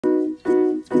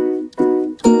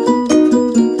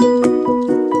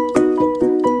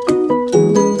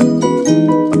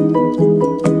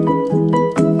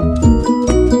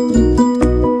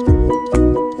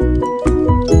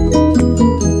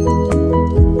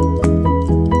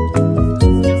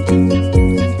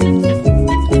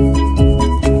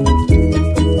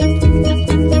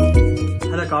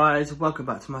Welcome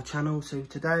back to my channel. So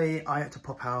today I had to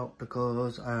pop out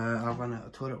because I ran out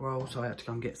of toilet roll, so I had to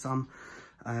go and get some.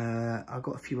 I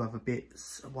got a few other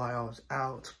bits while I was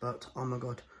out, but oh my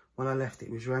god, when I left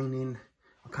it was raining.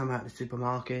 I come out of the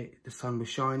supermarket, the sun was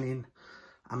shining.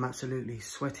 I'm absolutely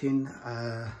sweating.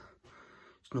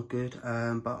 It's not good,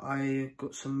 but I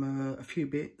got some a few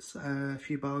bits, a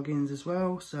few bargains as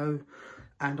well. So,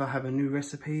 and I have a new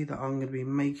recipe that I'm going to be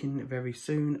making very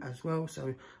soon as well.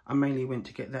 So I mainly went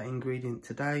to get that ingredient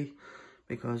today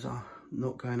because I'm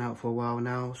not going out for a while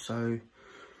now. So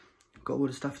got all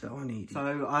the stuff that I need.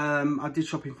 So I did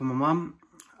shopping for my mum,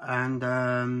 and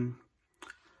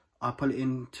I put it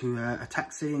into a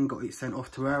taxi and got it sent off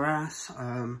to her house.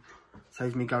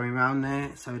 Saves me going around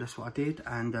there, so that's what I did.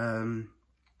 And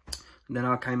then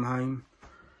I came home.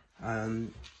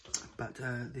 But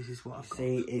this is what I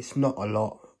see. It's not a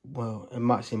lot. Well, it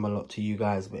might seem a lot to you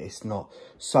guys, but it's not.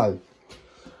 So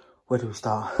where do we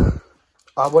start?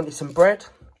 I wanted some bread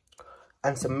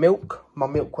and some milk. My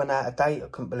milk went out of date. I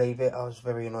couldn't believe it. I was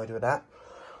very annoyed with that.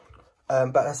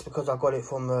 But that's because I got it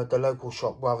from the local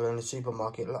shop rather than the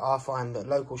supermarket. I find that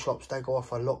local shops, they go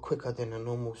off a lot quicker than a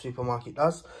normal supermarket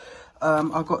does.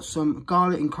 I got some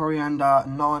garlic and coriander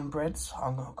naan breads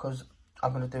because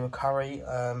I'm going to do a curry.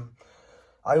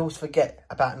 I always forget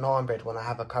about naan bread when I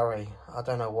have a curry. I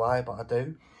don't know why, but I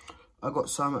do. I got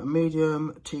some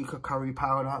medium tikka curry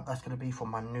powder. That's going to be for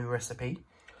my new recipe.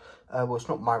 Well, it's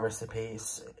not my recipe.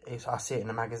 It's I see it in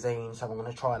the magazine, so I'm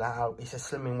going to try that out. It's a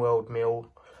Slimming World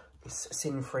meal. It's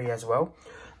sin-free as well.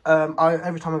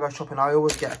 Every time I go shopping, I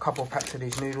always get a couple of packs of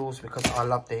these noodles because I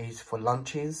love these for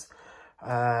lunches.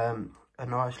 A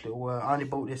nice little, I only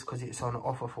bought this because it's on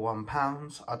offer for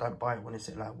 £1. I don't buy it when it's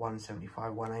at like £1.75,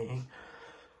 £1.80.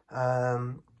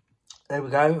 There we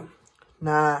go.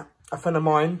 Now, a friend of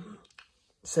mine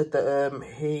said that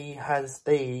he has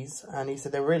these, and he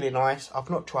said they're really nice.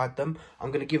 I've not tried them. I'm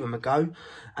going to give them a go.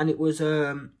 And it was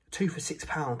 2 for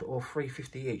 £6 or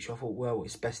 £3.50 each. I thought, well,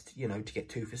 it's best, you know, to get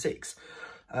 2 for £6.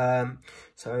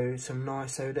 So some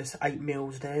nice, so there's 8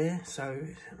 meals there. So,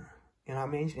 you know what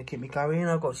I mean? It's going to keep me going.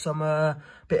 I've got some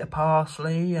bit of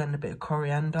parsley and a bit of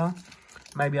coriander.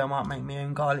 Maybe I might make my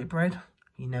own garlic bread.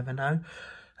 You never know.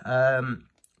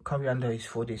 Coriander is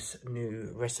for this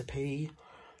new recipe.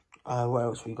 What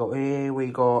else we got here? We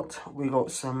got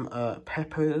some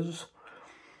peppers,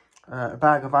 a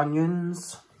bag of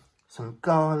onions, some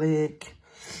garlic.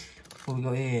 What we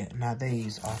got here? Now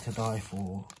these are to die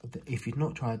for. If you've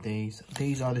not tried these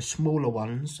are the smaller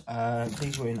ones.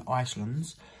 These were in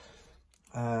Iceland.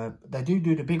 They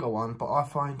do the bigger one, but I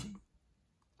find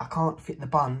I can't fit the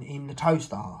bun in the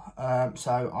toaster.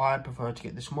 So I prefer to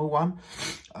get the small one.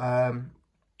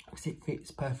 Because it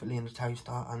fits perfectly in the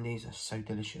toaster, and these are so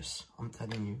delicious. I'm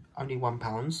telling you, only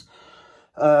 £1.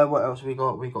 What else we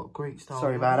got? We got Greek style.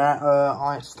 Sorry about that.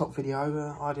 I had to stop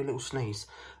video. I had a little sneeze.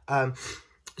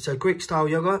 So Greek style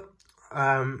yogurt.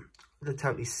 They're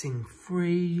totally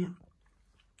sin-free.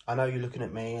 I know you're looking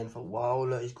at me and thought, wow,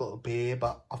 look, he's got a beer,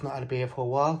 but I've not had a beer for a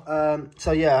while.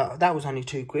 So yeah, that was only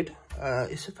 £2.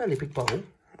 It's a fairly big bottle.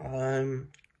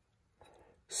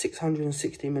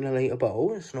 660ml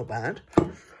bottle. It's not bad.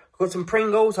 Got some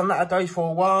Pringles. I've not had those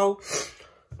for a while.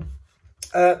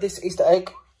 This Easter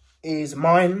egg is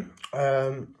mine.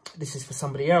 This is for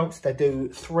somebody else. They do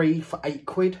 3 for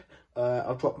 £8.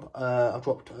 I've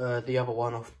dropped the other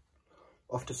one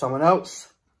off to someone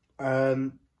else.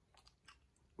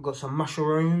 Got some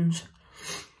mushrooms,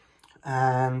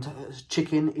 and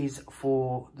chicken is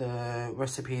for the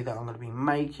recipe that I'm going to be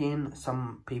making.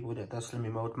 Some people that do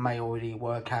Slimming World may already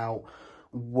work out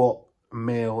what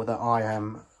meal that I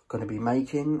am going to be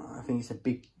making. I think it's a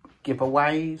big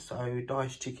giveaway. So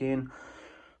diced chicken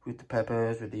with the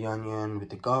peppers, with the onion, with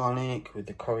the garlic, with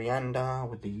the coriander,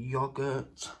 with the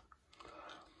yogurt.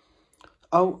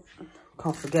 Oh,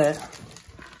 can't forget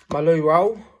my loo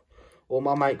roll, or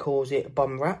my mate calls it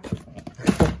bum wrap.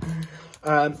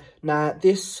 Now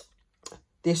this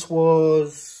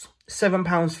was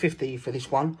 £7.50 for this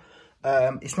one.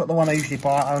 It's not the one I usually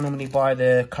buy. I normally buy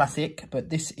the classic, but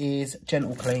this is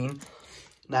Gentle Clean.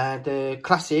 Now the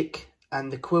classic and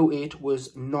the quilted was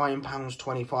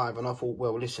 £9.25, and I thought,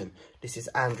 well, listen, this is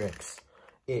Andrex.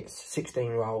 It's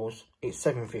 16 rolls. It's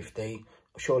 £7.50.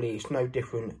 Surely it's no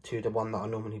different to the one that I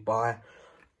normally buy.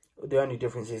 The only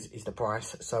difference is the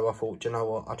price. So I thought, you know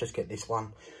what, I'll just get this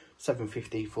one.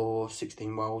 £7.50 for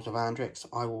 16 rolls of Andrex.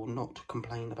 I will not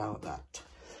complain about that.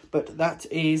 But that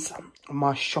is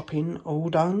my shopping all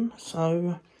done.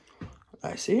 So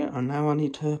that's it. And now I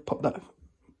need to pop the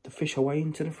fish away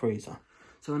into the freezer.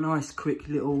 So a nice quick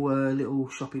little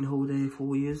shopping haul there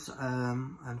for you,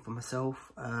 and for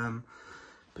myself.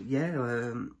 But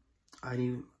yeah,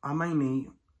 I mainly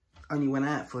only went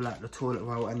out for like the toilet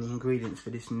roll and the ingredients for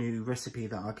this new recipe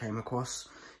that I came across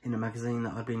in a magazine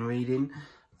that I've been reading.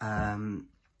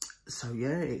 So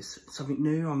yeah, it's something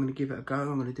new. I'm going to give it a go.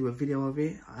 I'm going to do a video of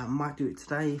it. I might do it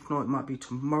today. If not, it might be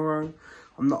tomorrow.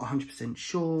 I'm not 100%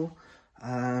 sure.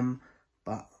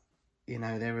 But, you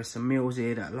know, there are some meals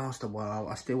here that last a while.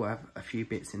 I still have a few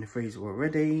bits in the freezer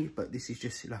already. But this is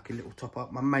just like a little top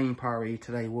up. My main priority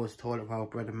today was toilet roll,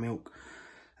 bread and milk.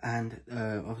 And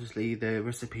obviously the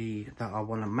recipe that I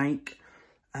want to make.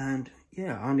 And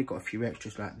yeah, I only got a few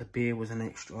extras. Like the beer was an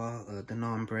extra. The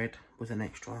naan bread was an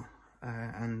extra.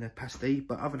 And the pasty,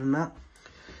 but other than that,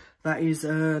 that is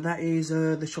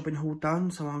the shopping haul done.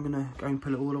 So I'm gonna go and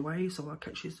put it all away, so I'll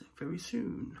catch you very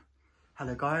soon.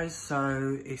 Hello guys,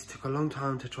 so it's took a long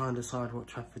time to try and decide what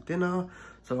to have for dinner,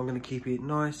 so I'm gonna keep it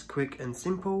nice, quick and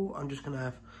simple. I'm just gonna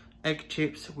have egg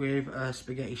chips with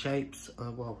spaghetti shapes.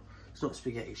 Well, it's not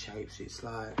spaghetti shapes, it's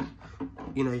like,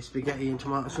 you know, spaghetti and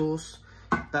tomato sauce,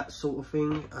 that sort of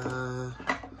thing.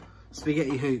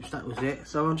 Spaghetti hoops, that was it.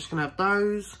 So I'm just gonna have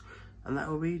those, and that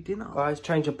will be dinner. Guys,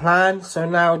 change of plan. So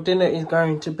now dinner is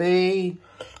going to be,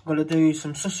 I'm going to do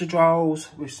some sausage rolls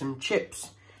with some chips,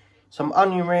 some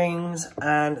onion rings,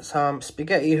 and some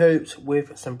spaghetti hoops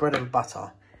with some bread and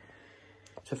butter.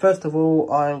 So first of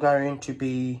all, I'm going to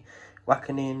be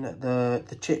whacking in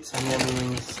the chips and the onion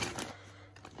rings.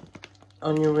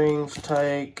 Onion rings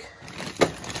take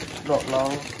not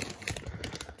long,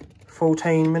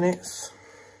 14 minutes.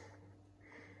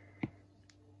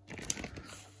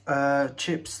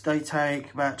 Chips, they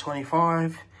take about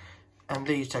 25, and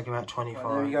these take about 25.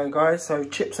 Right, there we go guys, so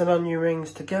chips and onion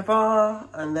rings together,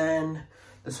 and then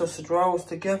the sausage rolls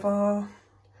together.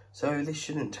 So this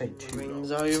shouldn't take too long.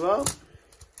 Rings over.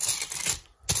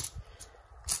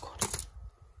 God,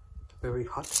 very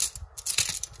hot.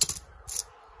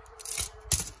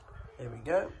 There we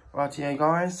go. Right, yeah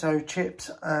guys, so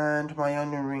chips and my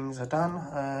onion rings are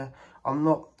done. I'm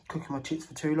not cooking my chips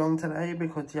for too long today,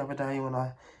 because the other day when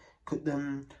I cooked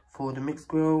them for the mixed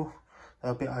grill, they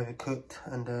were a bit overcooked,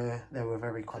 and they were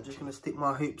very crunchy. I'm just going to stick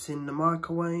my hoops in the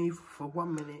microwave for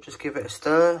 1 minute. Just give it a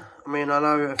stir. I mean, I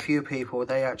know a few people,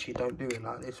 they actually don't do it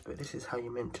like this, but this is how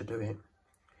you're meant to do it.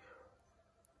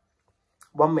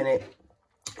 1 minute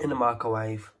in the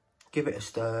microwave. Give it a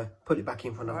stir. Put it back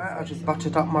in for another. Right, I just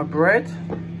buttered up my bread.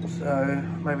 So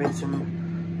maybe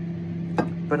some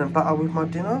bread and butter with my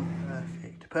dinner.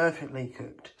 Perfect. Perfectly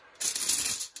cooked.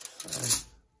 So,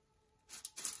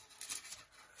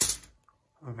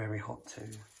 I'm very hot too.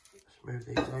 Let's move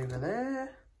these over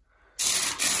there.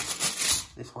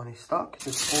 This one is stuck.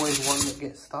 There's always one that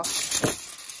gets stuck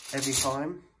every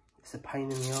time. It's a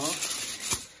pain in the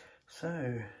arse.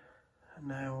 So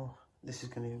now this is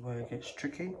going to be where it gets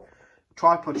tricky.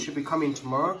 Tripod should be coming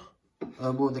tomorrow.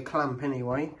 Well, the clamp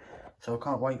anyway. So I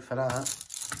can't wait for that.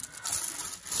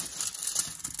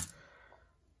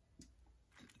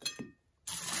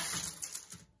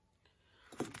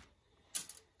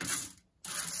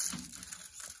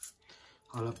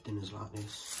 I love dinners like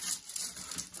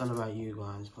this. Don't know about you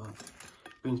guys, but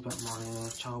it brings back my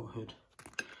childhood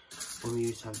when we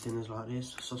used to have dinners like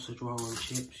this. Sausage roll and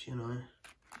chips, you know.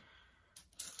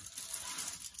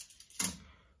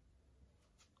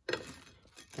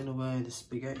 Don't know where the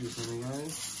spaghetti's gonna go.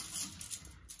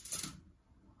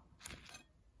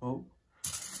 Oh.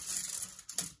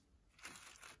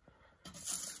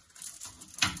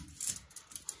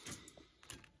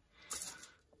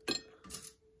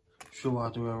 Sure,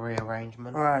 I'll do a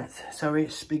rearrangement. Alright, so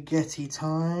it's spaghetti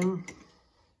time.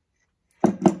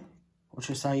 What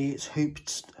should I say? It's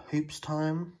hoops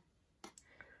time.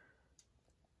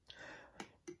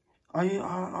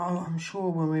 I'm sure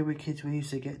when we were kids we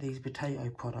used to get these potato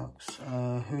products,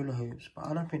 hula hoops, but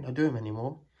I don't think they do them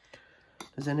anymore.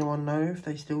 Does anyone know if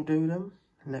they still do them?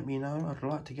 Let me know. I'd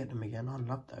like to get them again. I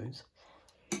love those.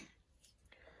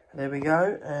 There we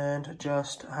go, and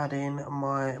just add in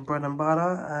my bread and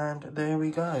butter, and there we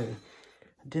go.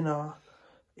 Dinner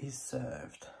is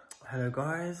served. Hello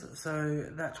guys, so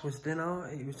that was dinner.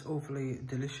 It was awfully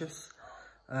delicious.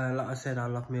 Like I said, I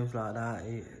love meals like that.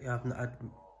 I haven't had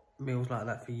meals like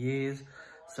that for years,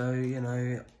 so you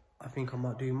know, I think I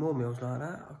might do more meals like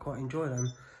that. I quite enjoy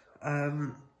them.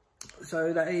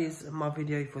 So that is my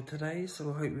video for today,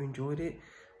 so I hope you enjoyed it.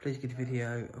 Please give the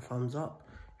video a thumbs up.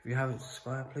 If you haven't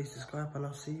subscribed, please subscribe, and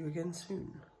I'll see you again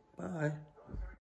soon. Bye.